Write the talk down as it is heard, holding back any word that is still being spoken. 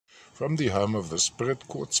from the home of the Spirit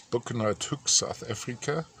Quartz, Hoek, South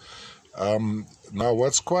Africa. Now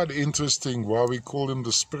what's quite interesting, why we call him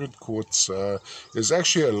the Spirit Quartz, there's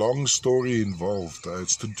actually a long story involved.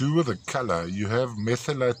 It's to do with the color. You have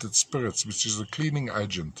methylated spirits, which is a cleaning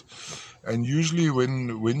agent, and usually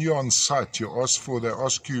when you're on site, they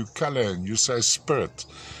ask you color, and you say spirit.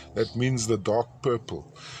 That means the dark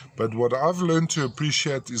purple. But what I've learned to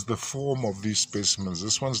appreciate is the form of these specimens.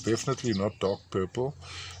 This one's definitely not dark purple.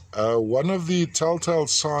 One of the telltale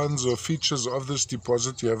signs or features of this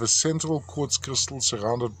deposit, you have a central quartz crystal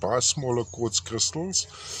surrounded by smaller quartz crystals.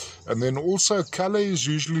 And then also color is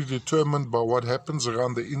usually determined by what happens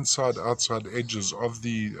around the inside-outside edges of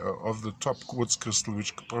the top quartz crystal,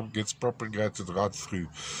 which gets propagated right through.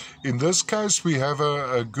 In this case, we have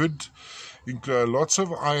a good... lots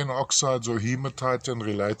of iron oxides or hematite and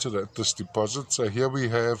related at this deposit. So here we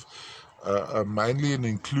have mainly an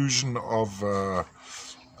inclusion of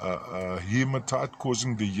hematite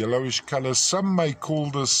causing the yellowish color. Some may call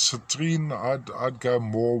this citrine. I'd go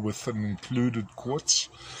more with an included quartz.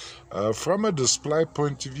 From a display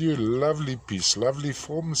point of view, lovely piece, lovely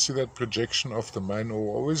form. See that projection off the main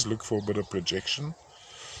ore. Always look for a bit of projection.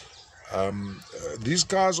 These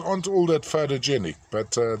guys aren't all that photogenic,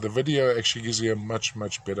 but the video actually gives you a much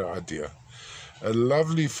better idea. A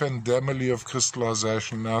lovely family of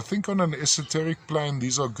crystallization. Now I think on an esoteric plane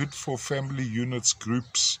these are good for family units,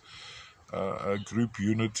 groups, group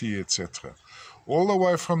unity, etc. All the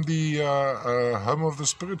way from the home of the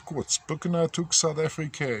Spirit Quartz, Hoek, South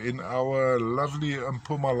Africa, in our lovely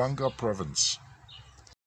Mpumalanga province.